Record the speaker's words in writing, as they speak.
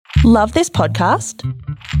Love this podcast?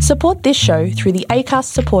 Support this show through the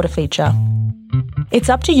Acast supporter feature. It's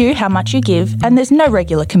up to you how much you give, and there's no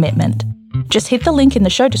regular commitment. Just hit the link in the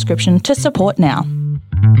show description to support now.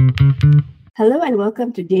 Hello and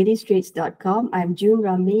welcome to dailystraits.com. I'm June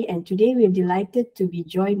Ramlee, and today we're delighted to be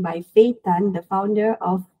joined by Faye Tan, the founder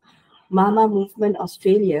of Mama Movement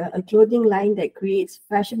Australia, a clothing line that creates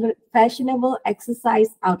fashionable exercise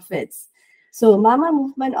outfits. So Mama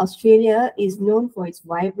Movement Australia is known for its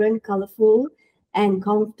vibrant, colorful, and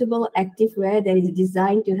comfortable activewear that is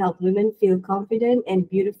designed to help women feel confident and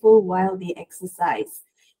beautiful while they exercise.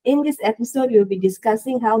 In this episode, we'll be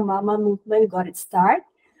discussing how Mama Movement got its start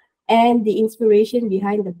and the inspiration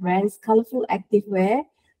behind the brand's colorful activewear,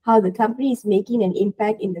 how the company is making an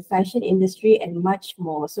impact in the fashion industry, and much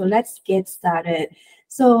more. So let's get started.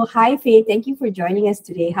 So hi, Faye. Thank you for joining us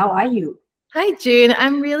today. How are you? Hi, June.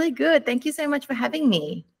 I'm really good. Thank you so much for having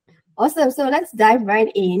me. Awesome. So let's dive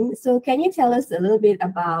right in. So can you tell us a little bit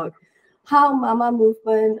about how Mama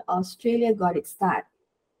Movement Australia got its start?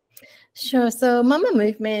 Sure. So Mama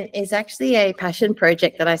Movement is actually a passion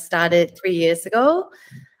project that I started 3 years ago.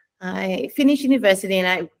 I finished university and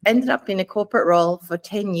I ended up in a corporate role for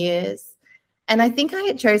 10 years. And I think I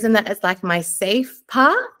had chosen that as like my safe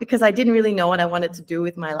path because I didn't really know what I wanted to do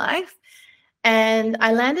with my life. And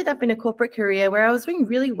I landed up in a corporate career where I was doing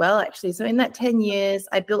really well, actually. So in that 10 years,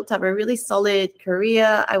 I built up a really solid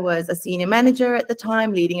career. I was a senior manager at the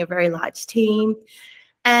time, leading a very large team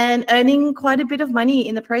and earning quite a bit of money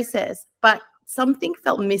in the process. But something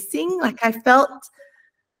felt missing. Like I felt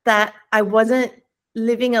that I wasn't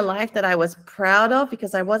living a life that I was proud of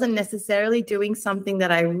because I wasn't necessarily doing something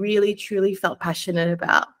that I really, truly felt passionate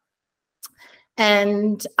about.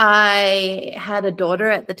 And I had a daughter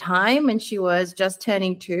at the time and she was just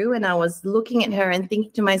turning 2, and I was looking at her and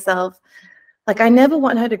thinking to myself, like, I never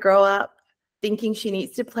want her to grow up thinking she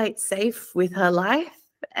needs to play it safe with her life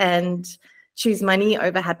and choose money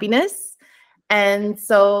over happiness. And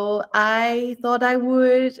so I thought I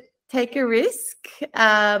would take a risk.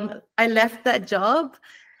 I left that job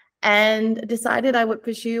and decided I would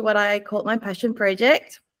pursue what I called my passion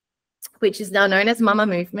project, which is now known as Mama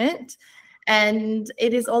Movement. And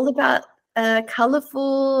it is all about a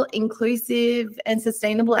colorful, inclusive, and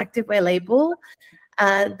sustainable activewear label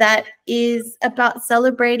that is about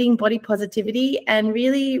celebrating body positivity and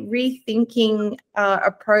really rethinking our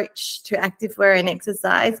approach to activewear and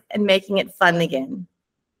exercise and making it fun again.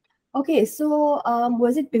 Okay, so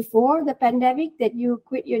was it before the pandemic that you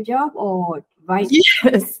quit your job or right?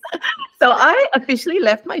 Yes. So I officially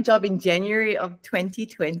left my job in January of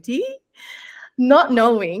 2020. Not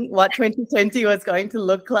knowing what 2020 was going to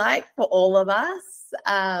look like for all of us.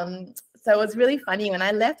 So it was really funny. When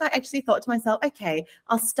I left, I actually thought to myself, okay,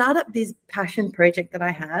 I'll start up this passion project that I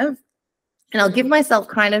have and I'll give myself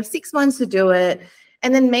kind of 6 months to do it.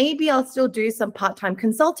 And then maybe I'll still do some part-time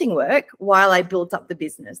consulting work while I built up the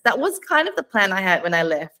business. That was kind of the plan I had when I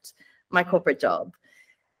left my corporate job.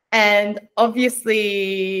 And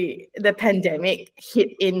obviously the pandemic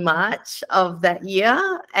hit in March of that year.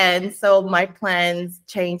 And so my plans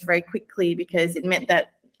changed very quickly because it meant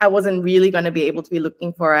that I wasn't really going to be able to be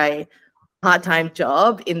looking for a part-time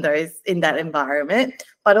job in that environment.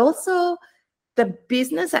 But also the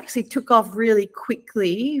business actually took off really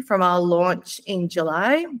quickly from our launch in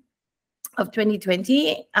July of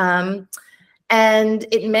 2020. And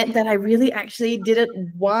it meant that I really actually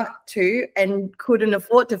didn't want to and couldn't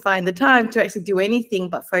afford to find the time to actually do anything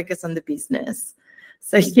but focus on the business.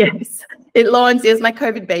 So yes, it launched. It was my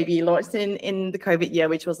COVID baby. It launched in the COVID year,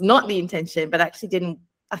 which was not the intention, but actually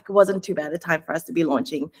wasn't too bad a time for us to be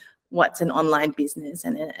launching what's an online business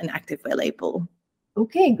and an activewear label.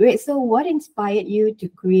 Okay, great. So what inspired you to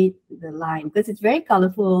create the line? Because it's very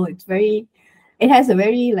colorful. It has a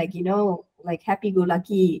very like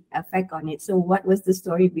happy-go-lucky effect on it. So what was the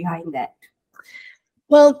story behind that?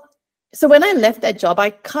 Well, so when I left that job,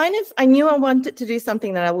 I knew I wanted to do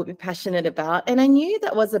something that I would be passionate about. And I knew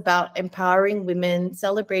that was about empowering women,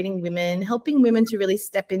 celebrating women, helping women to really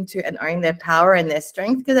step into and own their power and their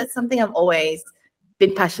strength, because that's something I've always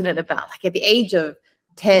been passionate about. Like at the age of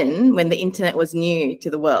 10, when the internet was new to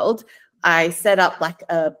the world, I set up like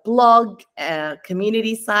a blog, a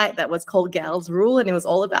community site that was called Gals Rule, and it was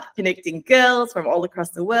all about connecting girls from all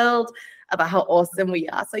across the world about how awesome we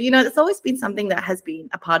are. So, it's always been something that has been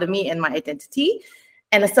a part of me and my identity.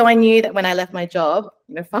 And so I knew that when I left my job,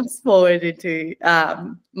 fast forward into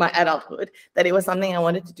my adulthood, that it was something I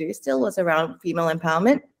wanted to do still was around female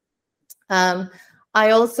empowerment.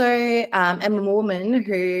 I also am a woman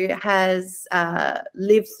who has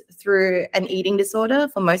lived through an eating disorder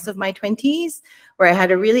for most of my 20s, where I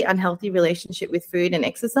had a really unhealthy relationship with food and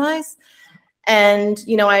exercise. And,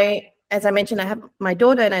 you know, as I mentioned, I have my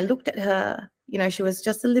daughter, and I looked at her, you know, she was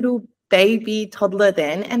just a little baby toddler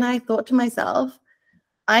then. And I thought to myself,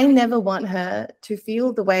 I never want her to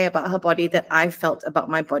feel the way about her body that I felt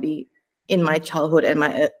about my body in my childhood and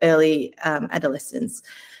my early adolescence.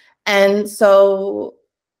 And so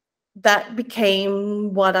that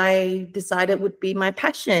became what I decided would be my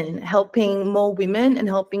passion, helping more women and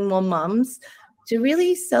helping more mums to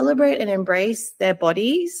really celebrate and embrace their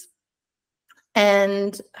bodies.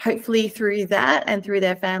 And hopefully through that and through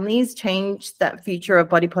their families, change that future of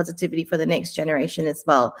body positivity for the next generation as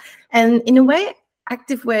well. And in a way,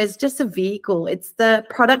 activewear is just a vehicle. It's the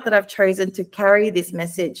product that I've chosen to carry this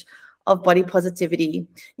message of body positivity,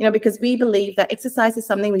 you know, because we believe that exercise is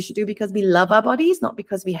something we should do because we love our bodies, not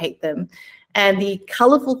because we hate them. And the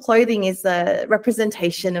colorful clothing is a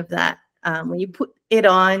representation of that. When you put it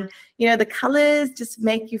on, you know, the colors just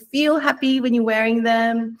make you feel happy when you're wearing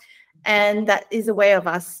them. And that is a way of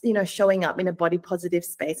us, you know, showing up in a body positive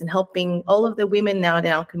space and helping all of the women now in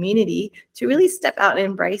our community to really step out and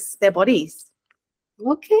embrace their bodies.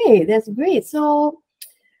 Okay, that's great. So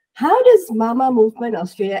how does Mama Movement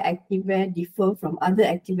Australia activewear differ from other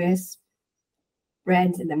activewear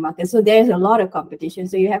brands in the market? So there's a lot of competition.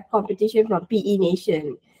 So you have competition from PE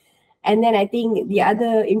Nation. And then I think the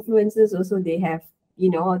other influencers also, they have, you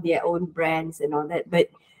know, their own brands and all that. But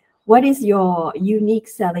what is your unique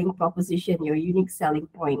selling proposition, your unique selling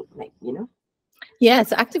point, like, you know? Yeah,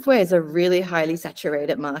 so activewear is a really highly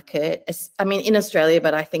saturated market. I mean, in Australia,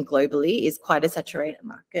 but I think globally is quite a saturated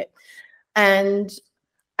market. And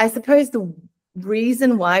I suppose the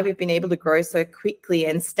reason why we've been able to grow so quickly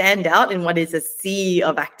and stand out in what is a sea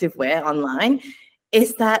of activewear online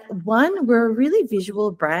is that, one, we're a really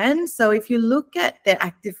visual brand. So if you look at the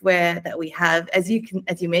activewear that we have, as you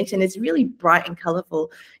mentioned, it's really bright and colorful.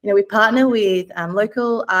 You know, we partner with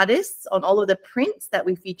local artists on all of the prints that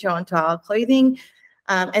we feature onto our clothing.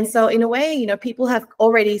 And so in a way, you know, people have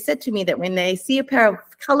already said to me that when they see a pair of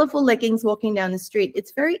colorful leggings walking down the street,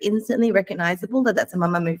 it's very instantly recognizable that that's a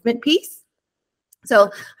Mama Movement piece. So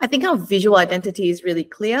I think our visual identity is really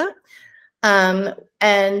clear.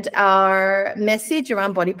 And our message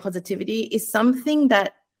around body positivity is something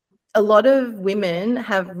that a lot of women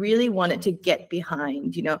have really wanted to get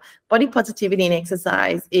behind. You know, body positivity and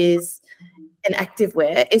exercise is an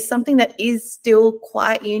activewear is something that is still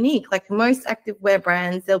quite unique. Like most activewear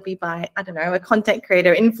brands, they'll be by, I don't know, a content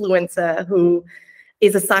creator, influencer who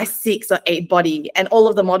is a size 6 or 8 body, and all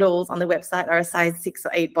of the models on the website are a size 6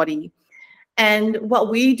 or 8 body. And what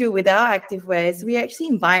we do with our activewear is we actually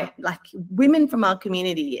invite like women from our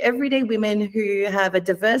community, everyday women who have a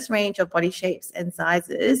diverse range of body shapes and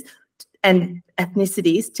sizes and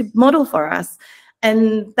ethnicities to model for us.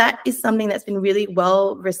 And that is something that's been really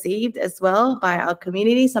well received as well by our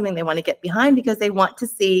community, something they want to get behind because they want to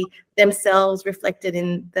see themselves reflected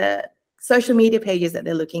in the social media pages that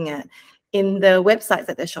they're looking at, in the websites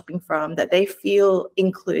that they're shopping from, that they feel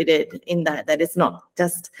included in that it's not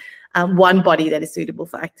just one body that is suitable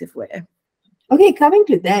for activewear. Okay, coming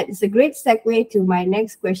to that, it's a great segue to my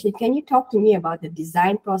next question. Can you talk to me about the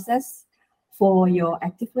design process for your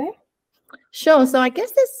activewear? Sure. So I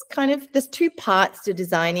guess there's two parts to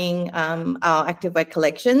designing our activewear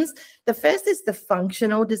collections. The first is the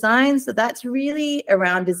functional design. So that's really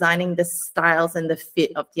around designing the styles and the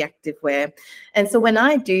fit of the activewear. And so when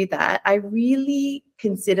I do that, I really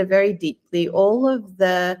consider very deeply all of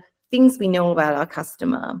the things we know about our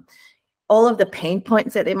customer, all of the pain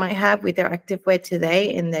points that they might have with their activewear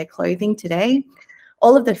today in their clothing today,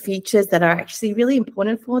 all of the features that are actually really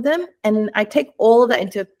important for them. And I take all of that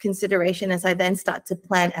into consideration as I then start to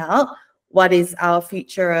plan out what is our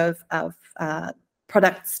future of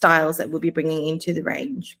product styles that we'll be bringing into the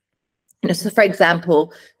range. You know, so for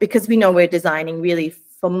example, because we know we're designing really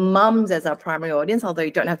for mums as our primary audience, although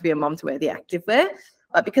you don't have to be a mum to wear the activewear,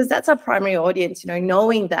 but because that's our primary audience, you know,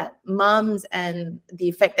 knowing that mums and the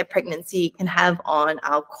effect that pregnancy can have on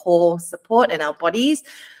our core support and our bodies,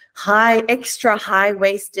 extra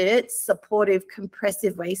high-waisted, supportive,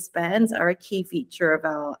 compressive waistbands are a key feature of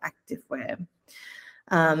our activewear.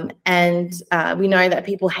 We know that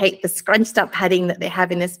people hate the scrunched up padding that they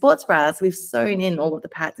have in their sports bras. We've sewn in all of the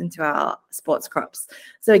pads into our sports crops.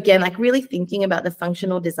 So again, like really thinking about the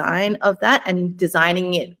functional design of that and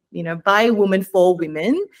designing it, you know, by a woman for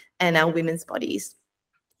women and our women's bodies.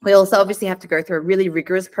 We also obviously have to go through a really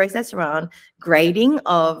rigorous process around grading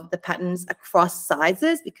of the patterns across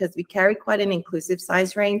sizes, because we carry quite an inclusive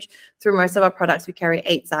size range. Through most of our products, we carry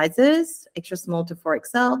 8 sizes, extra small to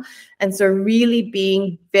 4XL. And so really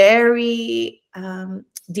being very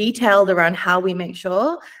detailed around how we make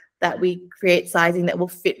sure that we create sizing that will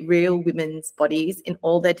fit real women's bodies in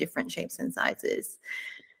all their different shapes and sizes.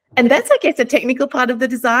 And that's, I guess, a technical part of the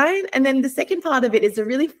design. And then the second part of it is a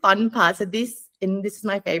really fun part. So this is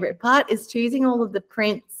my favorite part, is choosing all of the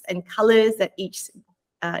prints and colors that each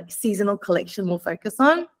seasonal collection will focus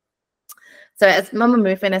on. So as Mama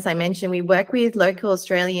Movement, as I mentioned, we work with local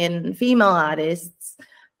Australian female artists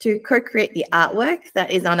to co-create the artwork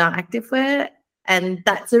that is on our activewear. And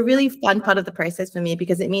that's a really fun part of the process for me,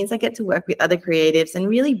 because it means I get to work with other creatives and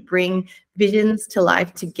really bring visions to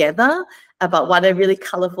life together about what a really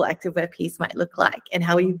colorful activewear piece might look like, and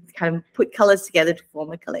how we kind of put colors together to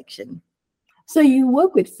form a collection. So you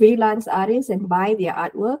work with freelance artists and buy their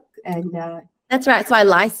artwork, and that's right. So I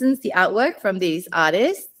license the artwork from these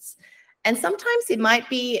artists, and sometimes it might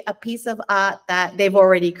be a piece of art that they've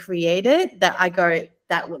already created that I go,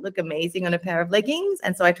 that would look amazing on a pair of leggings.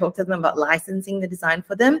 And so I talk to them about licensing the design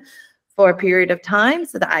for them for a period of time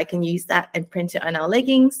so that I can use that and print it on our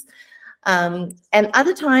leggings. And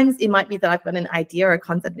other times it might be that I've got an idea or a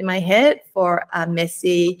concept in my head for a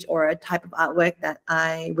message or a type of artwork that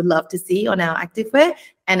I would love to see on our activewear.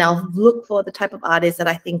 And I'll look for the type of artist that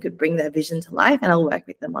I think could bring their vision to life, and I'll work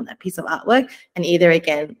with them on that piece of artwork and either,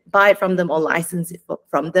 again, buy it from them or license it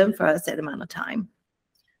from them for a set amount of time.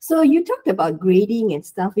 So you talked about grading and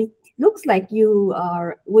stuff. It looks like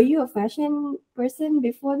were you a fashion person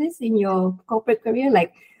before this in your corporate career?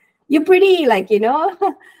 Like, you're pretty,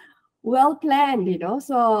 well planned,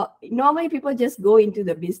 So normally people just go into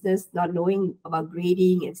the business not knowing about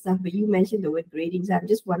grading and stuff, but you mentioned the word grading. So I'm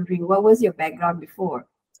just wondering, what was your background before?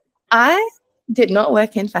 I did not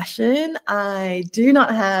work in fashion. I do not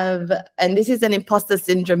have, and this is an imposter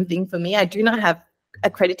syndrome thing for me, I do not have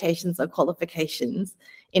accreditations or qualifications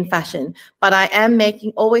in fashion, but I am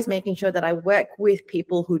always making sure that I work with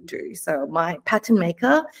people who do. So my pattern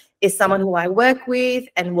maker is someone who I work with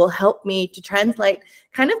and will help me to translate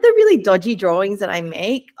kind of the really dodgy drawings that I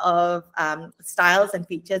make of styles and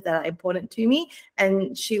features that are important to me.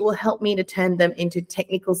 And she will help me to turn them into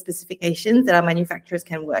technical specifications that our manufacturers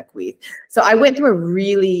can work with. So I went through a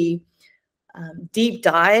really deep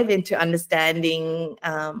dive into understanding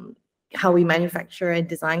how we manufacture and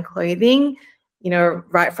design clothing,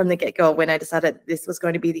 right from the get-go, when I decided this was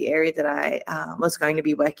going to be the area that I was going to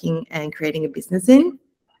be working and creating a business in.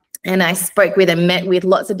 And I spoke with and met with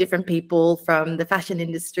lots of different people from the fashion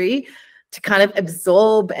industry to kind of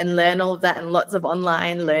absorb and learn all of that, and lots of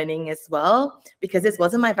online learning as well, because this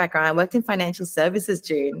wasn't my background. I worked in financial services,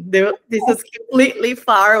 June. This was completely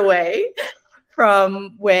far away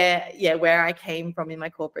from where I came from in my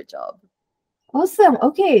corporate job. Awesome.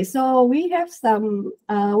 Okay, so we have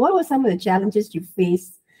what were some of the challenges you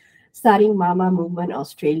faced starting Mama Movement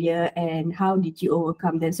Australia, and how did you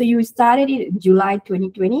overcome them? So you started it in July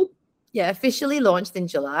 2020? Yeah, officially launched in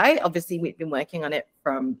July. Obviously, we've been working on it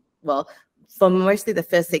for mostly the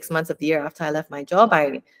first 6 months of the year after I left my job.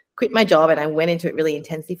 I quit my job and I went into it really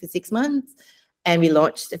intensely for 6 months, and we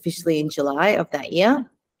launched officially in July of that year.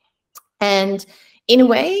 And in a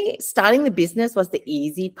way, starting the business was the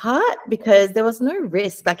easy part because there was no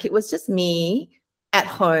risk. Like, it was just me at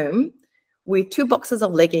home with 2 boxes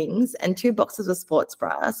of leggings and 2 boxes of sports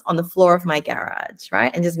bras on the floor of my garage,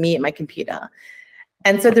 right? And just me at my computer.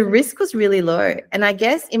 And so the risk was really low. And I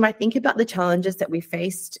guess if I think about the challenges that we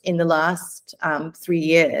faced in the last 3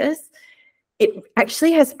 years, it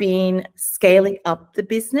actually has been scaling up the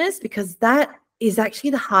business, because that is actually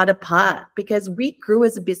the harder part, because we grew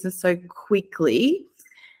as a business so quickly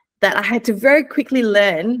that I had to very quickly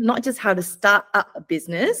learn not just how to start up a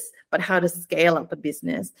business, but how to scale up a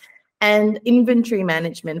business. And inventory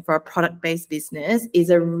management for a product-based business is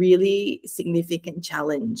a really significant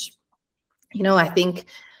challenge. I think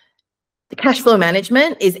the cash flow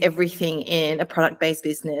management is everything in a product-based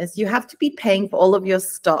business. You have to be paying for all of your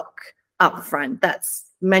stock upfront. That's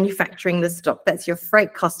manufacturing the stock. That's your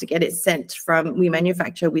freight cost to get it sent from, we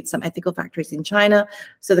manufacture with some ethical factories in China.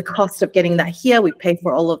 So the cost of getting that here, we pay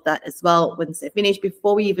for all of that as well once they're finished,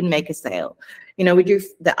 before we even make a sale. We do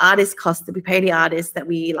the artist cost, that we pay the artists that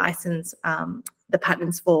we license the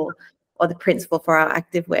patterns for, or the prints for our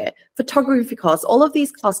activewear. Photography costs, all of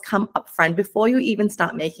these costs come up front before you even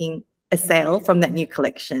start making a sale from that new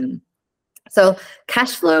collection. So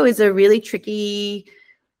cash flow is a really tricky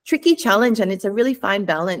challenge, and it's a really fine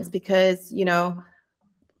balance, because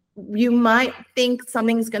you might think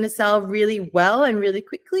something's going to sell really well and really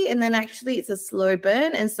quickly, and then actually it's a slow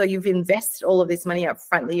burn. And so you've invested all of this money up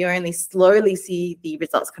front that you only slowly see the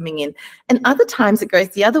results coming in. And other times it goes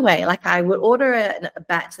the other way. Like I would order a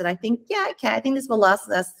batch that I think, yeah, okay, I think this will last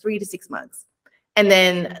us 3 to 6 months. And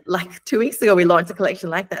then like 2 weeks ago, we launched a collection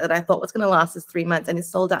like that I thought was going to last us 3 months, and it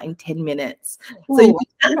sold out in 10 minutes. Ooh. So you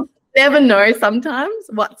just never know sometimes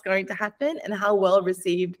what's going to happen and how well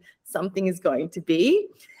received something is going to be.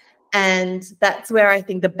 And that's where I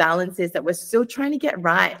think the balance is that we're still trying to get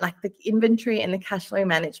right. Like the inventory and the cash flow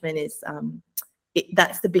management is,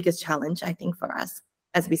 that's the biggest challenge, I think, for us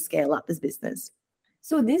as we scale up this business.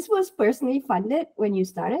 So this was personally funded when you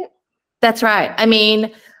started? That's right. I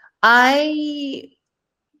mean, I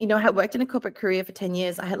had worked in a corporate career for 10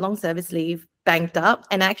 years. I had long service leave banked up,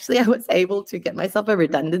 and actually I was able to get myself a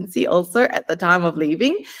redundancy also at the time of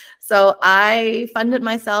leaving. So I funded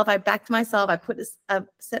myself, I backed myself, I put a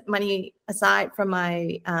set money aside from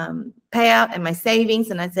my payout and my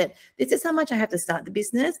savings, and I said, this is how much I have to start the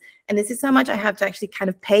business, and this is how much I have to actually kind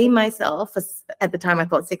of pay myself for, at the time I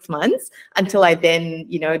thought 6 months, until I then,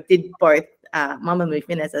 did both Mama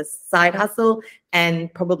Movement as a side hustle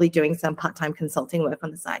and probably doing some part-time consulting work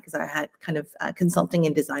on the side, because I had kind of consulting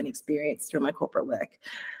and design experience through my corporate work.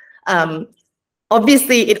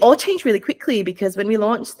 Obviously, it all changed really quickly, because when we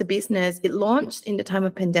launched the business, it launched in the time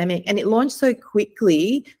of pandemic, and it launched so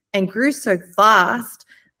quickly and grew so fast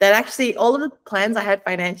that actually all of the plans I had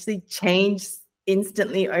financially changed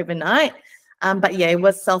instantly overnight. But yeah, it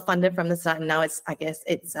was self-funded from the start, and now it's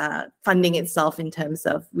funding itself in terms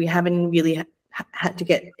of we haven't really had to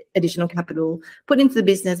get additional capital put into the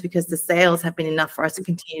business, because the sales have been enough for us to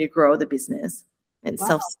continue to grow the business. It's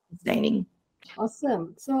self-sustaining.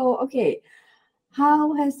 Awesome. So, okay,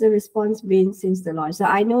 how has the response been since the launch? So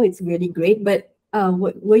I know it's really great, but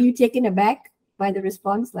were you taken aback by the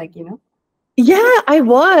response? Yeah, I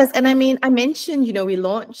was. And I mean, I mentioned, we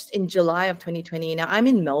launched in July of 2020. Now I'm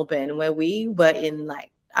in Melbourne, where we were in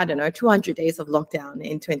 200 days of lockdown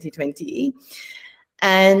in 2020.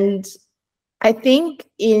 And I think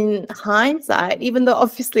in hindsight, even though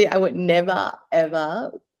obviously I would never,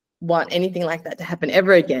 ever want anything like that to happen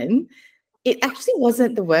ever again, it actually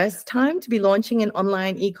wasn't the worst time to be launching an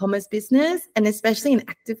online e-commerce business, and especially an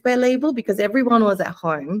activewear label, because everyone was at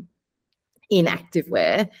home in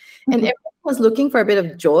activewear, and everyone was looking for a bit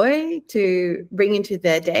of joy to bring into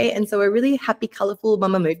their day. And so a really happy, colorful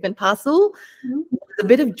Mama Movement parcel, a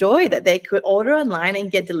bit of joy that they could order online and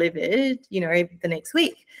get delivered, the next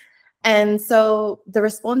week. And so the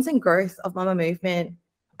response and growth of Mama Movement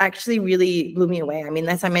actually really blew me away. I mean,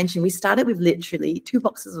 as I mentioned, we started with literally 2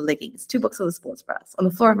 boxes of leggings, 2 boxes of sports bras on the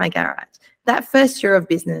floor of my garage. That first year of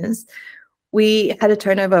business, we had a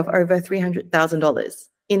turnover of over $300,000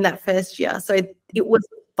 in that first year. So it was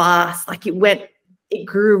fast. It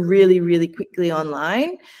grew really, really quickly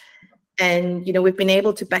online. And, we've been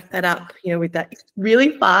able to back that up, with that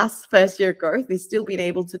really fast first year growth. We've still been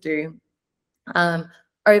able to do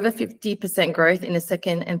over 50% growth in the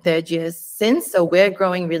second and third years since. So we're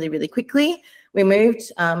growing really, really quickly. We moved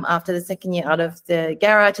after the second year out of the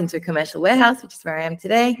garage into a commercial warehouse, which is where I am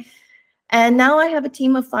today. And now I have a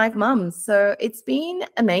team of 5 mums. So it's been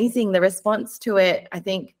amazing. The response to it, I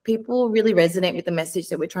think people really resonate with the message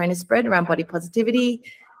that we're trying to spread around body positivity,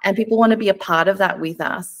 and people want to be a part of that with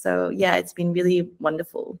us. So yeah, it's been really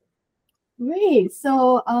wonderful. Great.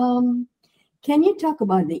 So can you talk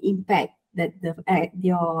about the impact that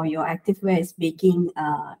your activewear is making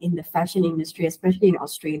in the fashion industry, especially in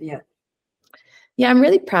Australia? Yeah, I'm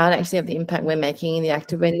really proud actually of the impact we're making in the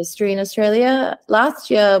activewear industry in Australia. Last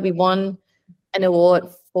year, we won an award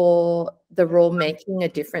for the Raw Making a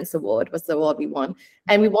Difference Award, was the award we won.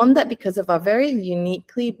 And we won that because of our very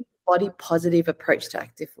uniquely body positive approach to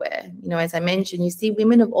activewear. As I mentioned, you see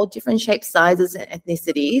women of all different shapes, sizes, and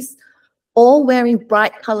ethnicities all wearing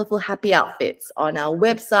bright, colorful, happy outfits on our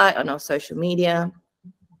website, on our social media.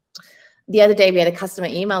 The other day, we had a customer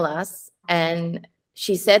email us, and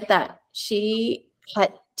she said that she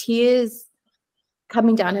had tears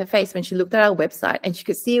coming down her face when she looked at our website, and she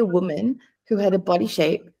could see a woman who had a body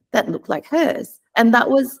shape that looked like hers. And that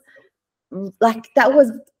was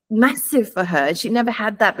massive for her. She never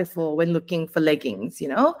had that before when looking for leggings,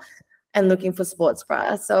 and looking for sports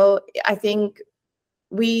bras. So I think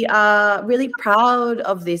we are really proud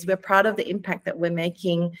of this. We're proud of the impact that we're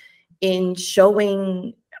making in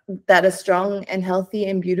showing that a strong and healthy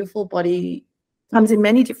and beautiful body comes in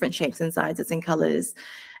many different shapes and sizes and colors.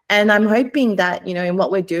 And I'm hoping that, in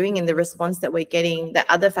what we're doing and the response that we're getting, that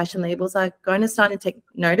other fashion labels are going to start to take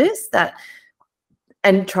notice that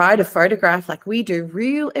and try to photograph, like we do,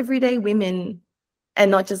 real everyday women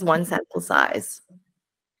and not just one sample size.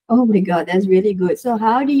 Oh my God, that's really good. So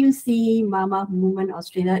how do you see Mama Movement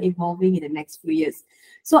Australia evolving in the next few years?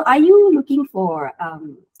 So are you looking for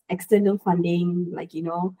external funding? Like,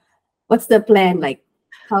 what's the plan? Like,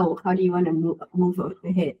 how do you want to move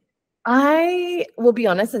ahead? I will be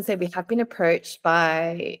honest and say we have been approached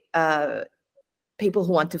by people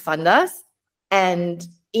who want to fund us. And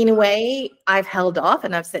in a way, I've held off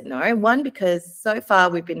and I've said no. One, because so far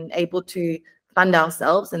we've been able to fund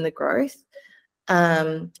ourselves in the growth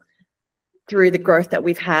through the growth that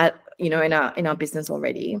we've had, in our business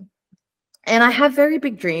already. And I have very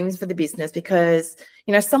big dreams for the business because,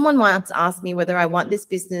 someone once asked me whether I want this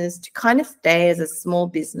business to kind of stay as a small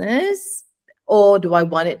business or do I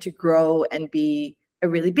want it to grow and be a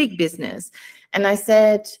really big business? And I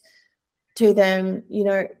said to them,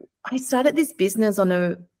 I started this business on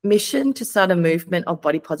a mission to start a movement of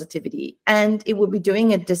body positivity, and it would be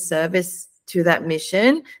doing a disservice to that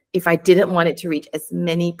mission if I didn't want it to reach as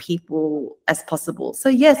many people as possible. So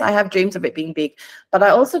yes, I have dreams of it being big, but I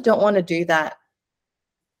also don't want to do that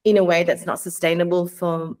in a way that's not sustainable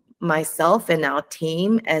for myself and our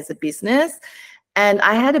team as a business. And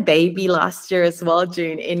I had a baby last year as well,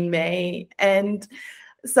 June, in May. And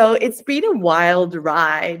so it's been a wild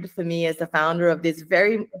ride for me as the founder of this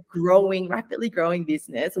very rapidly growing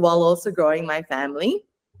business while also growing my family.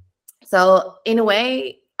 So in a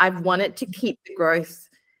way, I've wanted to keep the growth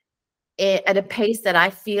at a pace that I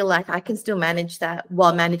feel like I can still manage that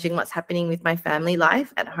while managing what's happening with my family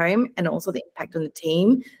life at home and also the impact on the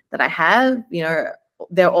team that I have.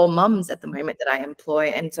 They're all mums at the moment that I employ.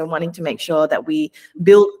 And so wanting to make sure that we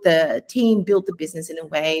build the team, build the business in a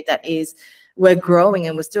way that we're growing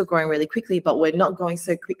and we're still growing really quickly, but we're not going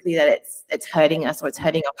so quickly that it's hurting us or it's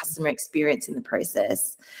hurting our customer experience in the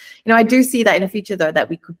process. I do see that in the future, though, that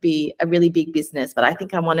we could be a really big business, but I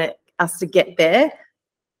think I want us to get there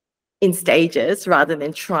in stages rather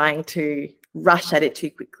than trying to rush at it too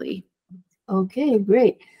quickly. Okay,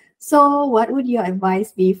 great. So what would your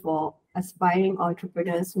advice be for aspiring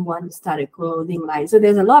entrepreneurs who want to start a clothing line? So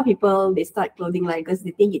there's a lot of people, they start clothing line because they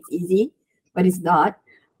think it's easy, but it's not.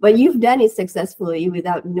 But you've done it successfully with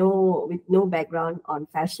no background on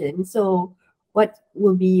fashion. So what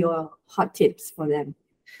will be your hot tips for them?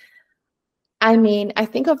 I mean, I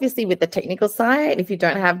think obviously with the technical side, if you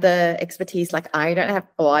don't have the expertise like I don't have,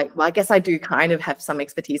 I guess I do kind of have some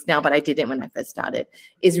expertise now, but I didn't when I first started,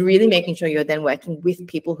 is really making sure you're then working with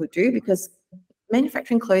people who do, because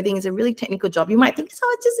manufacturing clothing is a really technical job. You might think,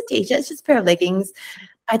 oh, it's just a t-shirt, it's just a pair of leggings.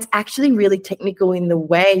 It's actually really technical in the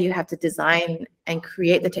way you have to design and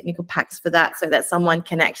create the technical packs for that so that someone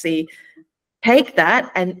can actually take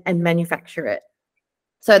that and manufacture it.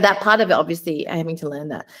 So that part of it, obviously, I'm having to learn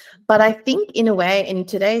that. But I think in a way, in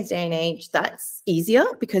today's day and age, that's easier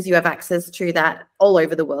because you have access to that all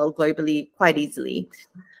over the world, globally, quite easily.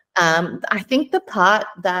 I think the part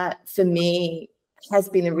that for me has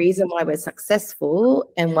been the reason why we're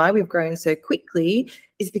successful and why we've grown so quickly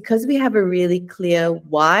is because we have a really clear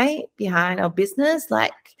why behind our business.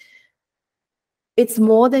 Like, it's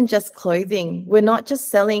more than just clothing. We're not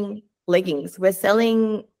just selling leggings. We're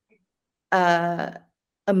selling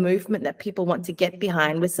a movement that people want to get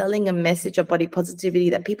behind. We're selling a message of body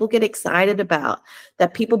positivity that people get excited about,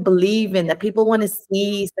 that people believe in, that people want to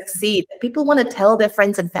see succeed, that people want to tell their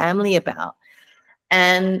friends and family about.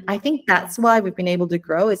 And I think that's why we've been able to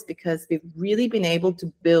grow, is because we've really been able to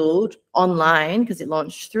build online, because it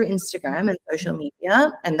launched through Instagram and social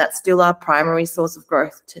media, and that's still our primary source of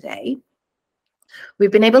growth today.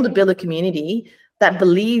 We've been able to build a community that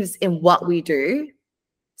believes in what we do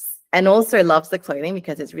and also loves the clothing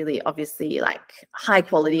because it's really obviously like high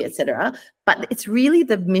quality, etc. But it's really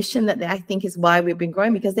the mission that I think is why we've been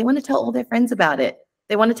growing, because they want to tell all their friends about it.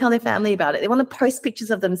 They want to tell their family about it. They want to post pictures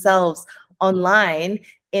of themselves online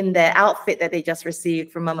in their outfit that they just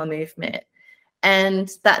received from Mama Movement. And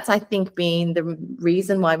that's, I think, been the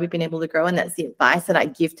reason why we've been able to grow. And that's the advice that I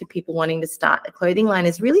give to people wanting to start a clothing line,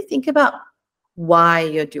 is really think about why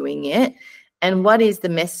you're doing it and what is the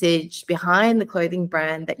message behind the clothing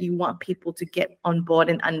brand that you want people to get on board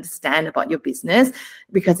and understand about your business,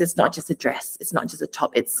 because it's not just a dress, it's not just a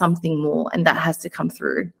top, it's something more, and that has to come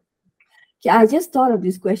through. Yeah, I just thought of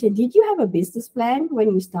this question. Did you have a business plan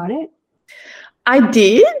when you started? I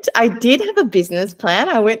did have a business plan.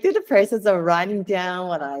 I went through the process of writing down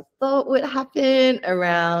what I thought would happen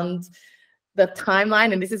around the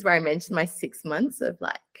timeline. And this is where I mentioned my 6 months of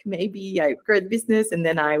like, maybe I grow the business and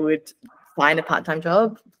then I would find a part-time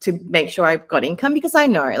job to make sure I've got income, because I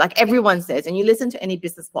know, like everyone says, and you listen to any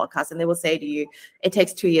business podcast and they will say to you, it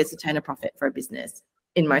takes 2 years to turn a profit for a business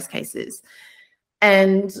in most cases.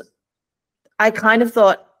 And I kind of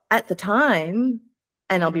thought at the time,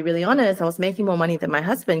 and I'll be really honest, I was making more money than my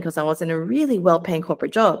husband because I was in a really well-paying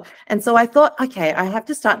corporate job. And so I thought, okay, I have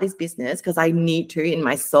to start this business because I need to, in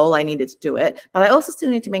my soul, I needed to do it. But I also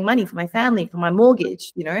still need to make money for my family, for my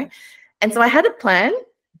mortgage, you know? And so I had a plan,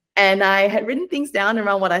 and I had written things down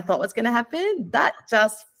around what I thought was going to happen. That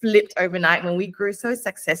just flipped overnight when we grew so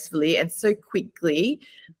successfully and so quickly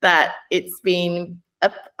that it's been,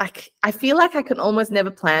 I feel like I can almost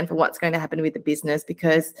never plan for what's going to happen with the business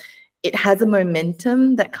because it has a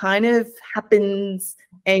momentum that kind of happens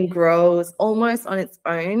and grows almost on its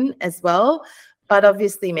own as well. But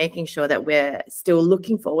obviously making sure that we're still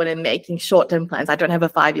looking forward and making short-term plans. I don't have a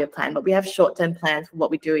 5-year plan, but we have short-term plans for what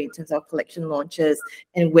we do in terms of collection launches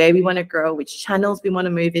and where we want to grow, which channels we want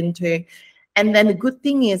to move into. And then the good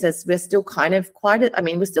thing is, as we're still kind of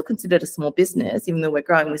we're still considered a small business, even though we're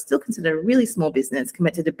growing, we're still considered a really small business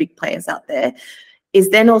compared to the big players out there, is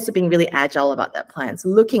then also being really agile about that plan. So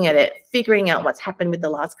looking at it, figuring out what's happened with the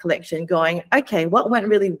last collection, going, okay, what went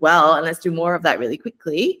really well? And let's do more of that really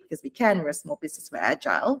quickly because we can, we're a small business, we're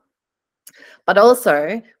agile. But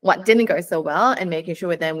also what didn't go so well and making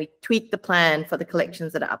sure then we tweak the plan for the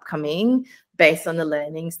collections that are upcoming based on the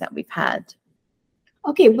learnings that we've had.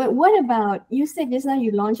 Okay, but what about, you said just now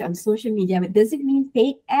you launched on social media, but does it mean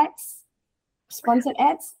paid ads, sponsored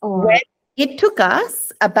ads, or? It took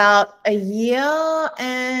us about a year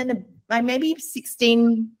and maybe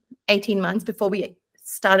 16, 18 months before we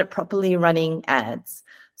started properly running ads.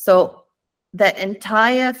 So that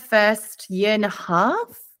entire first year and a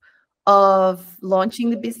half of launching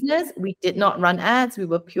the business, we did not run ads. We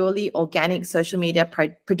were purely organic social media,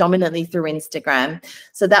 predominantly through Instagram.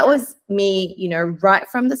 So that was me, you know, right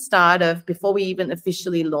from the start of before we even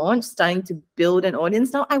officially launched, starting to build an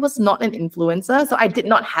audience. Now, I was not an influencer, so I did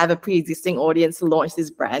not have a pre-existing audience to launch this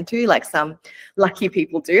brand to, like some lucky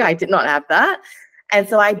people do. I did not have that. And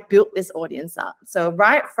so I built this audience up. So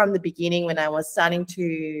right from the beginning, when I was starting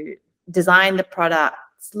to design the product,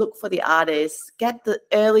 look for the artists, get the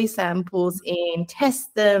early samples in,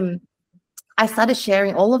 test them, I started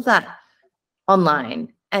sharing all of that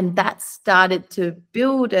online. And that started to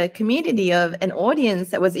build a community of an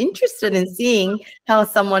audience that was interested in seeing how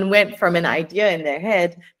someone went from an idea in their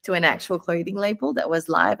head to an actual clothing label that was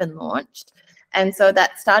live and launched. And so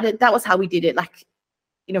that was how we did it, like,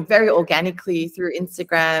 you know, very organically through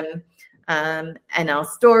Instagram, and our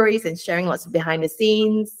stories and sharing lots of behind the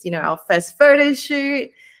scenes, you know, our first photo shoot,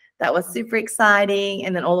 that was super exciting.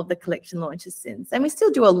 And then all of the collection launches since. And we still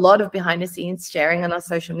do a lot of behind the scenes sharing on our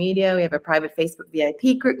social media. We have a private Facebook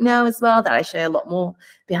VIP group now as well that I share a lot more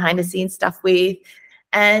behind the scenes stuff with.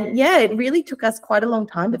 And yeah, it really took us quite a long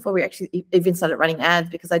time before we actually even started running ads,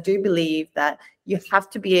 because I do believe that you have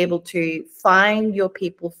to be able to find your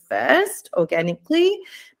people first organically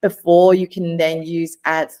before you can then use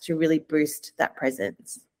ads to really boost that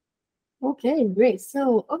presence. Okay, great.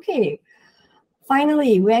 So, okay,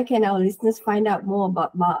 finally, where can our listeners find out more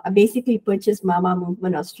about basically purchase Mama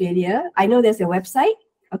Movement Australia? I know there's a website.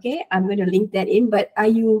 Okay, I'm going to link that in, but are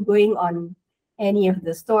you going on any of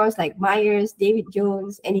the stores like Myers, David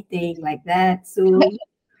Jones, anything like that soon?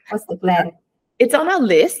 What's the plan? It's on our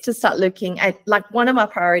list to start looking at, like, one of our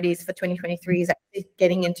priorities for 2023 is actually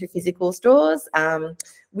getting into physical stores.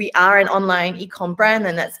 We are an online e-com brand,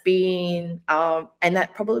 and that's been, and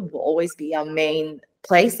that probably will always be our main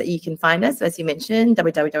place that you can find us, as you mentioned,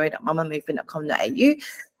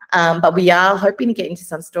 www.mamamovement.com.au. But we are hoping to get into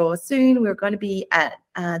some stores soon. We're going to be at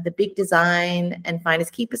the Big Design and Finders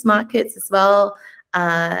Keepers markets as well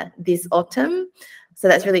this autumn. So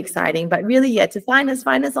that's really exciting. But really, yeah, to find us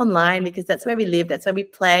online, because that's where we live, that's where we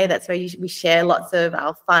play, that's where we share lots of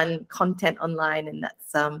our fun content online. And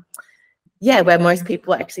that's, where most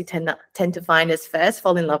people actually tend to find us first,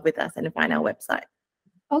 fall in love with us, and find our website.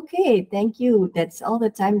 Okay, thank you. That's all the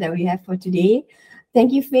time that we have for today.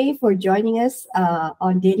 Thank you, Faye, for joining us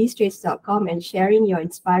on dailystraits.com and sharing your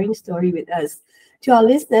inspiring story with us. To our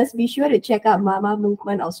listeners, be sure to check out Mama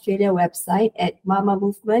Movement Australia website at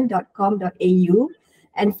mamamovement.com.au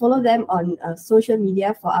and follow them on social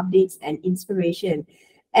media for updates and inspiration.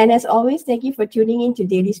 And as always, thank you for tuning in to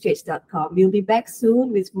dailystraits.com. We'll be back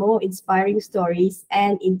soon with more inspiring stories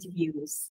and interviews.